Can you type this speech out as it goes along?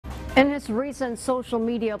In his recent social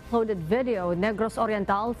media uploaded video, Negros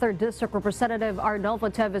Oriental 3rd District Representative Arnolfo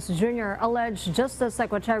Teves Jr. alleged Justice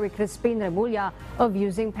Secretary Crispin Remulla of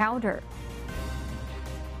using powder.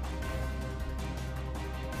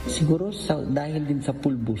 Siguro dahil din sa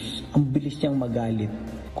pulbos, ang bilis niyang magalit.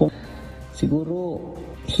 Siguro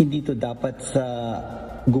hindi to dapat sa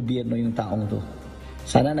gobyerno yung taong to.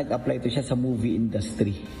 Sana nag-apply to siya sa movie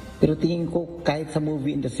industry. Pero tingin ko kahit sa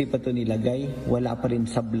movie industry pa to nilagay, wala pa rin,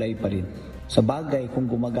 sablay pa rin. Sa bagay, kung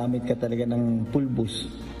gumagamit ka talaga ng pulbos,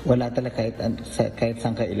 wala talaga kahit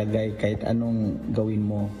saan ka ilagay, kahit anong gawin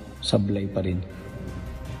mo, sablay pa rin.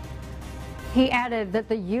 He added that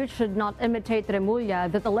the youth should not imitate Remulla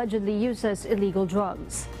that allegedly uses illegal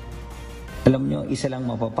drugs. Alam nyo, isa lang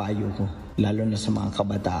mapapayo ko, lalo na sa mga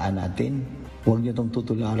kabataan natin. Huwag nyo itong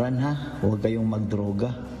tutularan ha, huwag kayong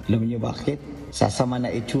magdroga. Alam nyo bakit? Sasama na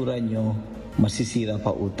itsura nyo, masisira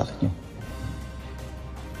pa utak nyo.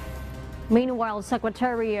 Meanwhile,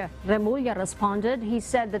 Secretary Remulla responded. He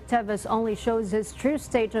said that Teves only shows his true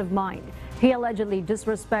state of mind. He allegedly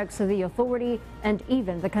disrespects the authority and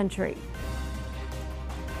even the country.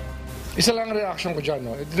 Isa lang ang reaction ko dyan.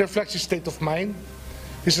 No? It reflects his state of mind,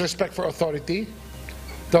 his respect for authority,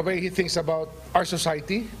 the way he thinks about our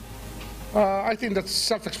society. I think that's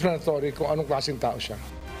self-explanatory kung anong klaseng tao siya.